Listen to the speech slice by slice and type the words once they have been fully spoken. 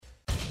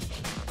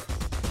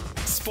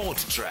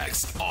Sport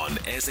Tracks on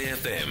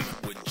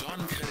SAFM with John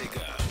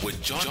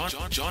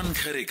Khariga. John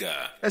Khariga.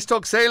 Let's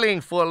talk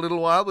sailing for a little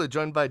while. We're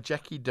joined by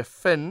Jackie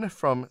DeFin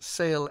from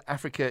Sail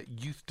Africa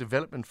Youth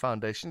Development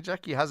Foundation.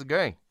 Jackie, how's it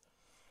going?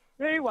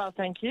 Very well,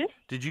 thank you.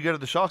 Did you go to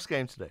the Sharks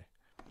game today?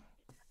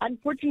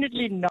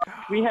 Unfortunately not.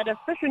 We had a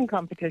fishing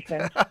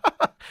competition.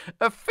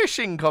 A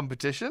fishing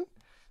competition?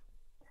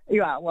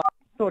 Yeah, well,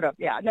 sort of,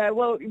 yeah. No,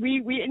 well,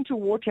 we're into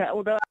water,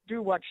 although I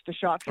do watch the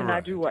Sharks and Right.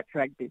 I do watch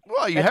rugby.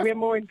 Well, We're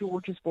more into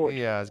water sports.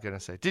 Yeah, I was going to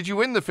say. Did you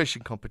win the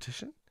fishing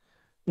competition?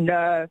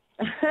 No.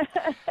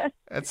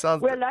 It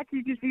sounds... We're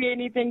lucky to see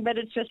anything, but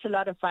it's just a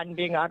lot of fun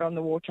being out on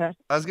the water.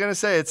 I was going to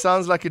say, it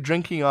sounds like a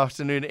drinking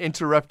afternoon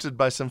interrupted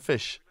by some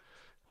fish.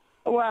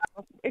 Well,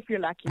 if you're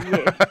lucky,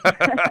 yes.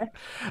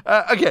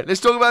 Okay, let's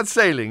talk about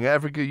sailing.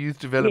 Africa Youth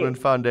Development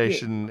Yes,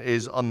 Foundation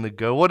is on the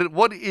go.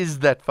 What is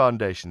that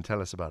foundation?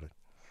 Tell us about it.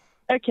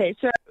 Okay,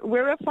 so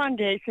we're a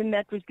foundation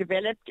that was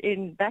developed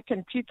back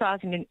in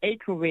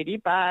 2008 already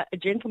by a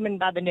gentleman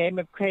by the name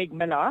of Craig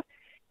Miller.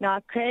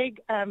 Now,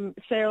 Craig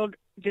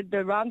did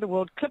the round the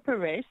world clipper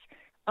race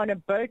on a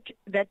boat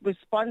that was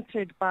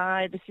sponsored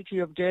by the city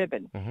of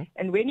Durban. Mm-hmm.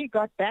 And when he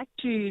got back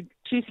to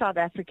South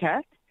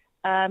Africa,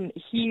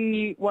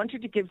 he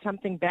wanted to give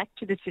something back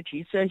to the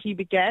city. So he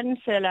began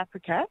Sail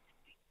Africa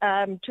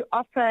to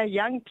offer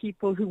young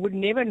people who would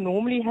never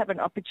normally have an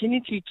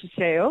opportunity to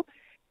sail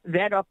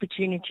that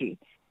opportunity.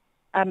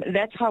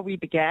 That's how we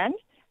began.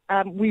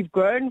 We've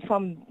grown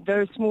from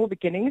those small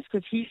beginnings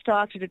because he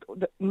started it.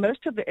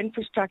 Most of the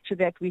infrastructure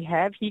that we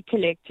have, he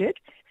collected.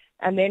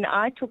 And then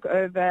I took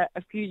over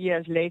a few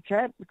years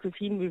later because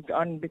he moved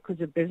on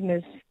because of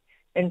business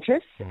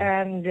interests.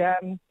 And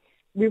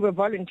we were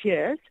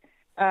volunteers.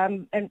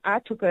 And I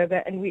took over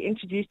and we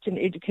introduced an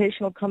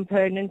educational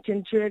component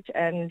into it.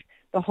 And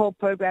the whole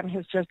program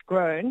has just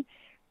grown.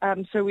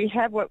 So we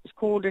have what's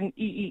called an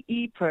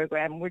EEE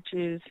program, which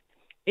is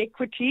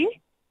equity,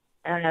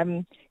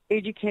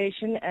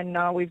 education, and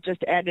now we've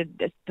just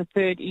added the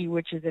third E,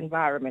 which is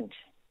environment.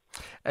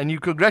 And you,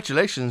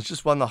 congratulations,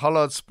 just won the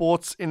Hollard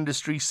Sport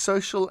Industry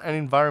Social and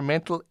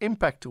Environmental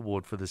Impact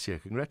Award for this year.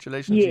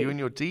 Congratulations to you and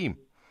your team.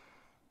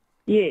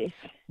 Yes.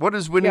 What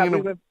does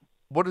winning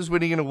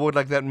an award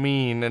like that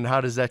mean, and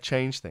how does that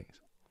change things?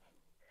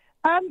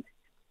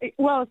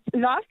 Well,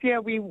 last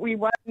year we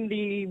won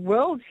the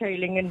World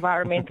Sailing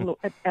Environmental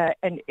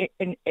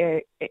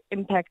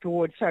Impact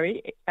Award,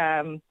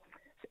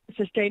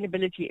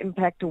 Sustainability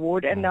Impact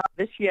Award, and now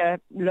this year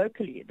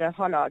locally, the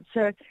Hollard.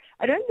 So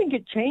I don't think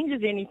it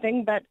changes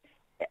anything, but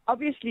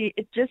obviously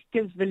it just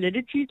gives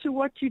validity to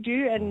what you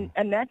do,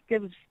 and that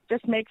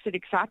just makes it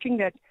exciting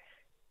that,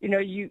 you know,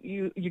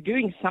 you're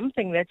doing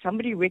something that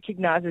somebody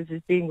recognizes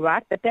as being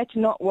right, but that's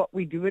not what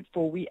we do it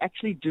for. We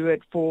actually do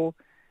it for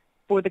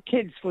the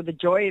kids, for the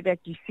joy that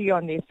you see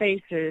on their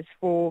faces,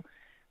 for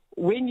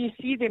when you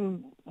see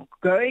them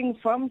going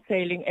from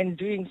sailing and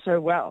doing so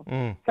well.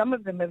 Some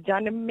of them have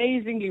done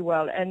amazingly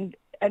well, and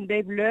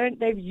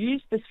they've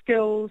used the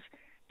skills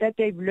that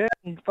they've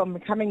learned from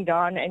coming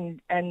down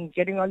and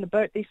getting on the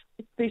boat.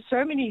 There's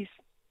so many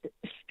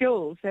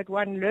skills that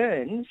one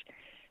learns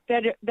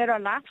that are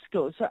life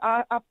skills. So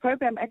our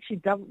program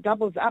actually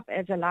doubles up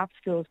as a life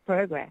skills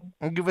program.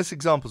 And give us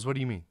examples. What do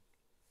you mean?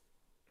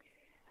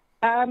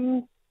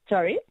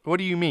 Sorry? What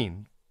do you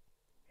mean?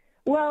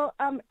 Well,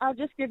 I'll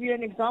just give you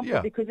an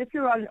example, because if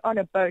you're on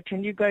a boat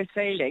and you go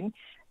sailing,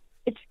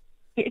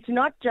 it's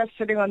not just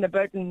sitting on the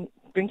boat and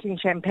drinking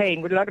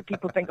champagne. A lot of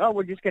people think, oh,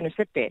 we're just going to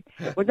sit there.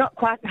 Well, not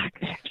quite like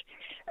that.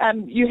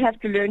 You have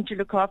to learn to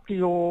look after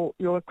your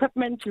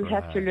equipment. You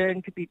have to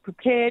learn to be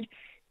prepared.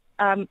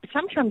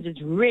 Sometimes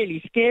it's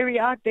really scary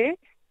out there,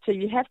 so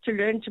you have to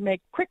learn to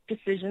make quick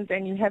decisions,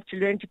 and you have to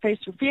learn to face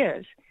your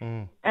fears.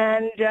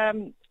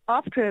 And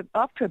after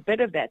a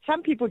bit of that,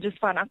 some people just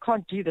find, I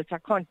can't do this.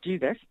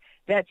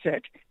 That's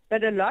it.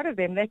 But a lot of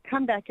them, they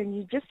come back and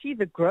you just see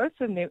the growth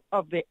in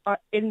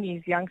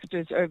these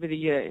youngsters over the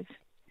years.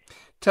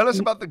 Tell us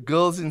about the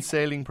Girls in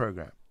Sailing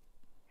program.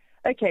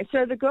 Okay,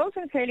 so the Girls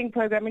in Sailing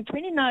program in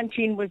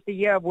 2019 was the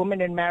year of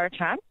Women in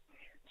Maritime.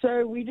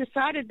 So we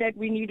decided that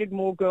we needed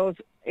more girls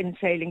in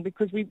sailing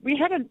because we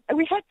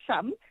had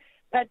some.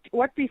 But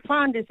what we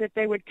found is that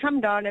they would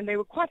come down and they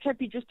were quite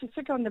happy just to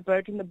sit on the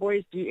boat and the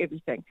boys do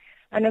everything.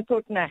 And I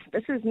thought, nah,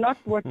 this is not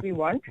what we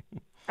want.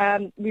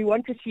 We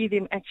want to see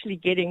them actually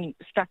getting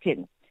stuck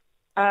in.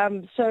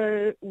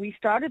 So we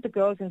started the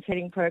Girls in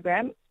Sailing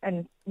program,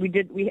 and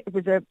it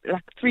was a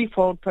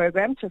threefold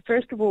program. So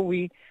first of all,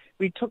 we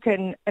took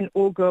in an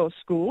all-girls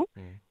school.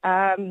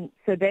 So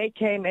they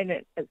came in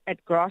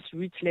at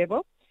grassroots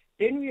level.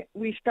 Then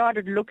we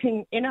started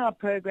looking in our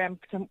program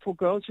for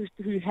girls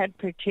who had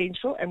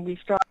potential, and we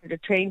started a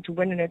Train to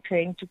Win and a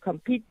Train to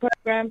Compete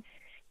program.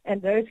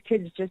 And those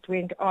kids just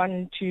went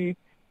on to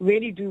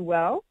really do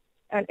well.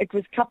 And it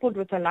was coupled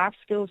with a life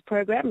skills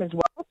program as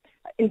well,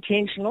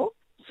 intentional.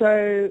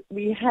 So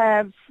we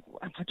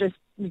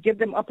give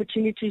them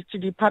opportunities to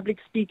do public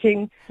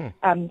speaking.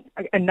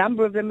 A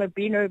number of them have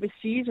been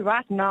overseas.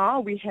 Right now,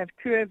 we have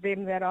two of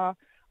them that are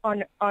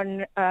on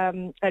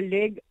a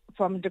leg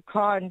from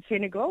Dakar in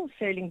Senegal,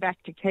 sailing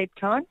back to Cape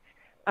Town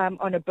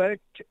on a boat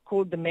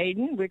called the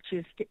Maiden, which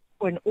is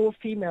an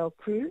all-female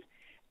crew.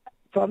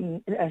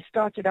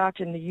 Started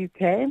out in the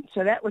UK,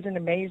 so that was an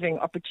amazing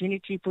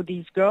opportunity for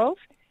these girls.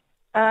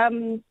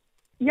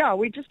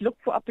 We just look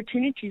for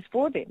opportunities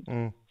for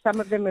them.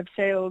 Some of them have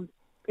sailed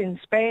in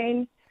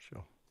Spain.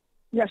 Sure.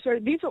 Yeah, so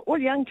these are all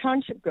young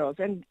township girls,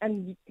 and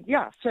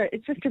so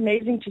it's just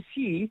amazing to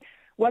see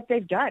what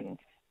they've done.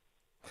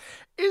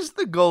 Is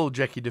the goal,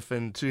 Jackie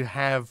Defin, to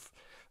have,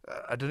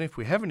 I don't know if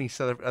we have any,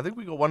 I think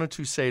we got 1 or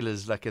 2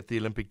 sailors like at the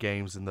Olympic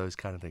Games and those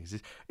kind of things.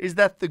 Is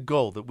that the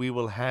goal, that we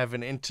will have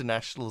an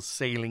international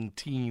sailing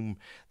team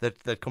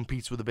that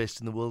competes with the best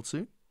in the world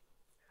soon?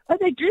 Oh,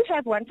 they do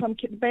have one from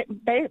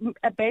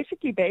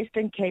basically based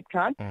in Cape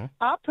Town. Mm-hmm.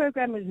 Our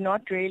program is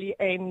not really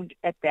aimed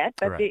at that,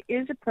 but there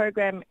is a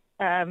program.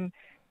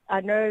 I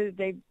know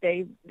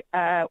they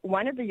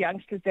one of the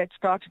youngsters that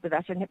started with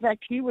us, and in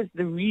fact, he was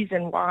the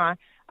reason why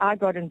I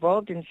got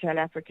involved in South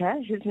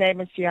Africa. His name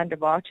is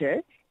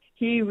Siandavato.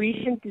 He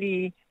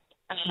recently,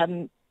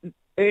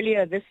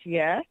 earlier this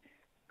year,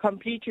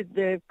 completed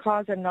the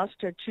Casa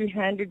Nostra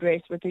two-handed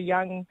race with a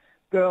young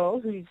girl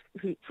who's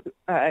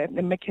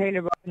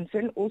Michaela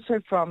Robinson,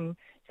 also from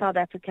South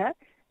Africa,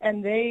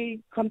 and they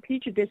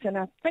completed this, and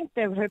I think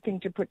they're hoping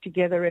to put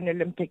together an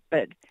Olympic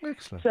bid.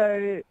 Excellent.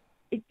 So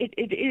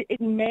it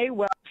may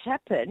well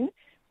happen,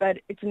 but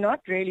it's not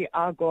really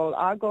our goal.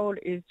 Our goal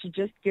is to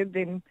just give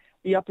them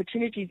the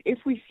opportunities.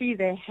 If we see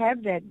they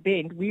have that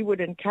bent, we would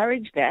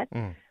encourage that.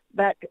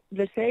 But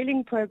the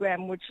sailing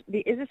program,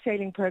 there is a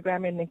sailing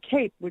program in the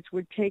Cape, which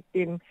would take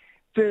them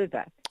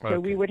further. So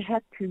we would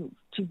have to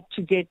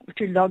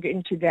log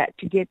into that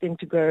to get them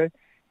to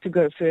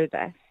go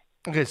further.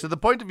 Okay, so the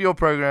point of your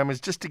program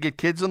is just to get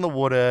kids on the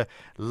water,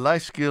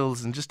 life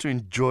skills, and just to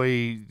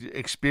enjoy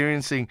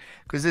experiencing,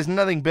 because there's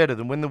nothing better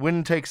than when the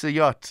wind takes a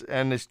yacht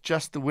and it's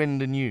just the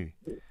wind and you.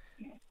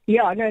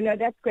 Yeah, no,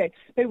 that's great.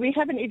 But we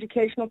have an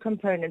educational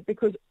component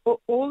because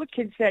all the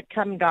kids that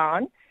come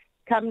down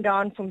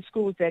from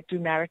schools that do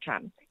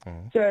maritime.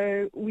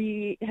 So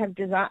we have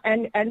design,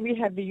 and we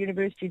have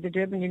the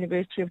Durban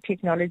University of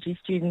Technology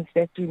students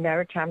that do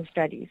maritime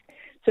studies.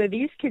 So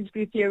these kids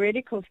do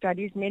theoretical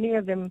studies. Many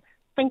of them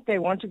think they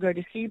want to go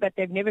to sea, but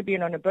they've never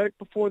been on a boat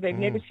before. They've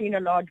never seen a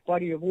large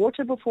body of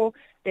water before.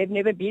 They've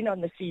never been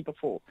on the sea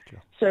before. Okay.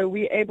 So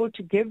we're able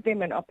to give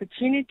them an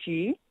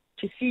opportunity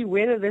to see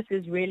whether this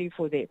is really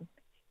for them.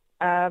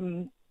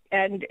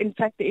 And in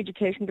fact, the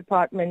education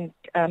department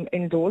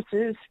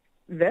endorses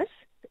this,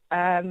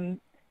 and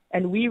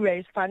we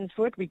raise funds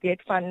for it. We get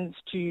funds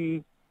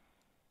to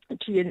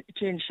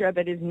ensure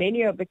that as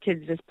many of the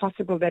kids as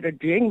possible that are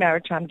doing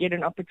maritime get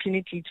an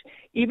opportunity to,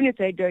 even if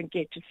they don't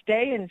get to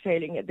stay in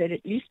sailing, that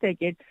at least they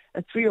get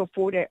a 3 or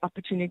 4 day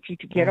opportunity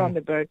to get on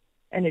the boat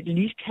and at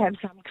least have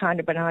some kind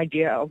of an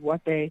idea of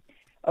what they're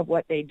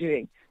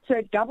doing. So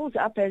it doubles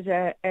up as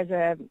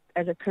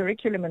a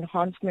curriculum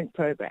enhancement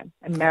program,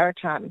 a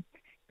maritime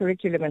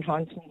curriculum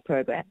enhancement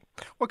program.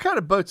 What kind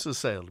of boats are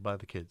sailed by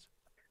the kids?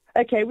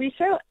 Okay, we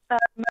sail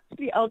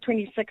mostly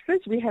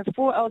L26s. We have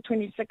 4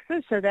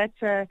 L26s, so that's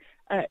a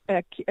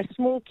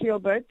small keel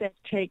boat that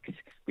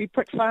we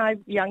put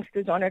 5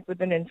 youngsters on it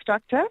with an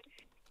instructor.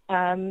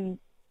 And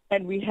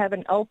we have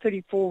an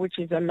L34, which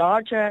is a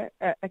larger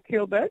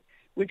keel boat,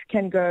 which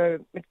could go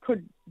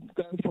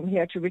from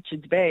here to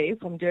Richards Bay,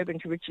 from Durban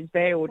to Richards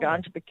Bay or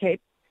down to the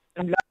Cape.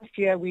 And last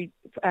year,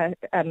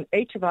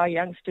 8 of our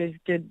youngsters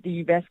did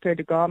the Vasco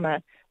da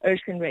Gama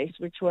Ocean Race,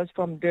 which was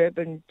from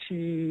Durban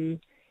to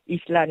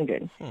East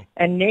London.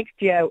 And next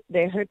year,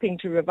 they're hoping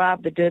to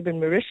revive the Durban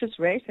Mauritius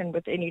race, and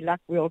with any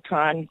luck, we'll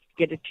try and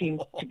get a team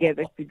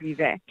together to do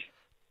that.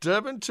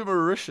 Durban to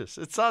Mauritius.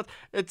 It's on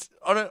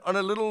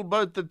a little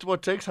boat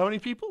that takes how many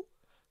people?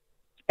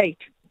 8.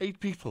 8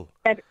 people.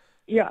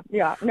 Yeah.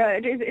 No,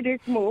 it is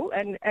small,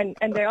 and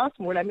they are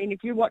small. I mean,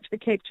 if you watch the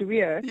Cape to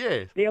Rio,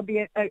 there'll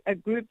be a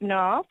group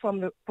now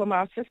from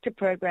our sister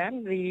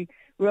program, the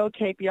Royal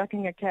Cape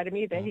Yachting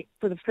Academy. They,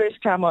 for the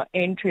first time, are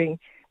entering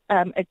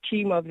a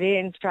team of their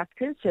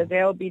instructors. So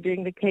they'll be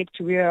doing the Cape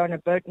to Rio on a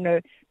boat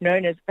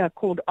known as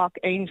called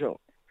Archangel.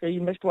 So you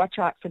must watch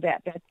out for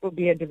that. That will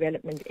be a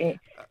development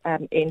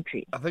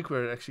entry. I think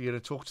we're actually going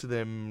to talk to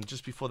them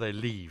just before they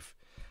leave.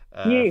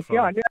 Yes,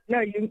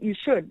 you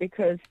should,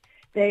 because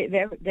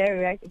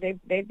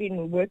they've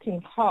been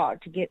working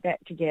hard to get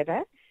that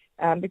together.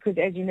 Because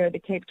as you know, the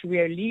Cape to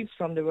Rio leaves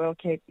from the Royal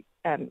Cape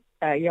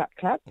Yacht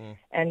Club,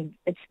 and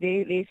it's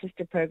their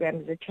sister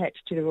program is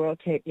attached to the Royal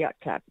Cape Yacht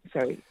Club.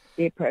 So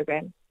their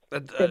program.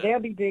 So they'll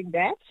be doing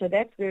that. So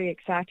that's very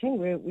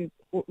exciting.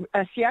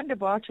 Sianda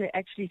Barter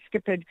actually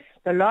skippered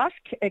the last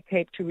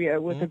Cape to Rio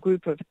with a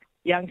group of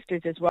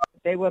youngsters as well.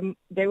 They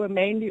were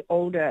mainly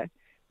older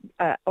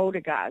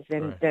guys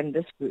than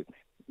this group.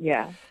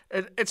 Yeah,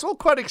 it's all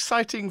quite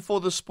exciting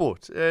for the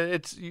sport.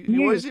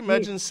 You always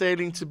imagine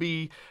sailing to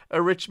be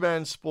a rich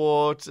man's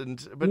sport,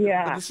 but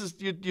this is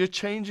you're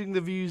changing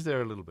the views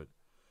there a little bit.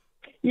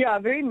 Yeah,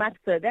 very much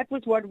so. That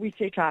was what we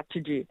set out to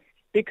do,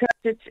 because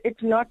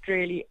it's not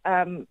really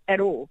at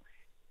all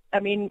I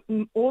mean,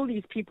 all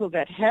these people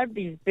that have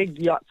these big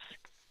yachts,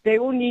 they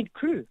all need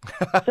crew.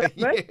 So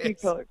most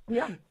people,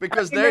 yeah.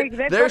 Because they've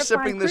they're got to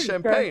sipping find the crew.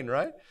 champagne,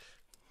 right?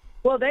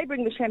 Well, they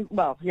bring the champagne.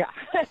 Well, yeah.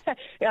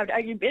 Yeah,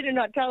 you better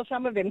not tell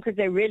some of them because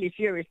they're really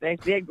serious. They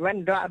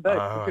run dry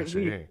boats because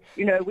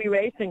we're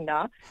racing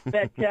now.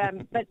 But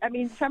but I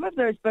mean, some of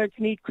those boats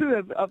need crew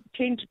of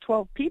 10 to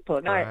 12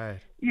 people. Now, Right.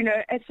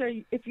 and so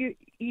if you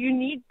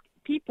need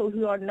people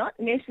who are not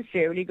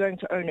necessarily going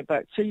to own a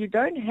boat. So you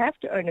don't have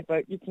to own a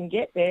boat. You can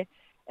get there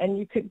and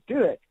you could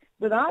do it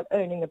without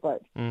owning a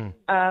boat.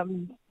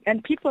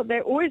 And people,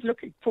 they're always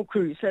looking for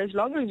crew. So as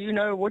long as you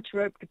know which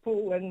rope to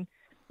pull and,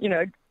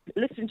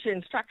 listen to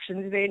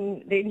instructions,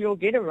 then you'll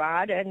get a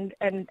ride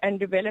and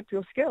develop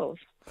your skills.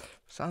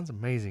 Sounds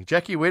amazing.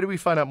 Jackie, where do we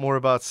find out more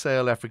about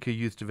Sail Africa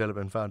Youth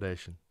Development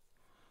Foundation?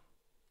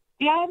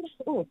 Yeah,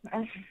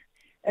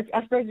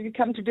 I suppose if you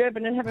come to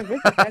Durban and have a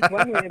visit, that's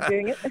one way of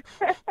doing it.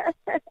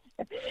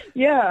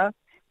 Yeah.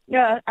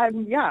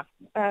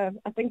 I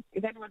think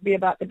that would be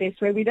about the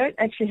best way. We don't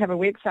actually have a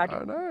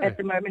website at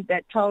the moment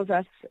that tells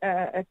us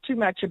too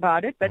much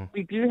about it, but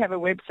we do have a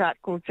website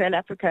called Sail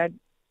Africa.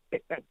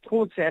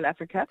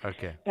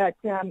 Okay. But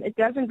it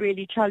doesn't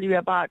really tell you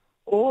about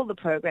all the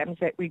programs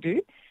that we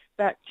do.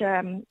 But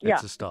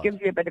it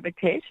gives you a bit of a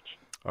test.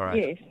 All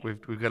right. Yes.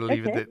 We've got to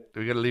leave it there.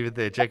 We've got to leave it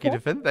there. Jackie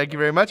DeFin, thank you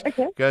very much.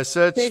 Okay. Go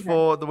search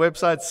for the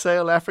website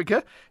Sail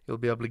Africa. You'll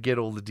be able to get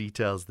all the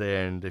details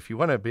there. And if you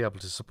want to be able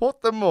to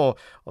support them or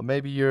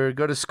maybe you're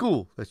go to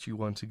school that you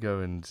want to go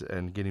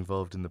and get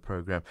involved in the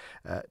program,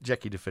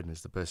 Jackie DeFin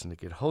is the person to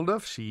get hold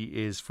of. She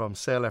is from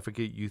Sail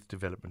Africa Youth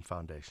Development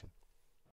Foundation.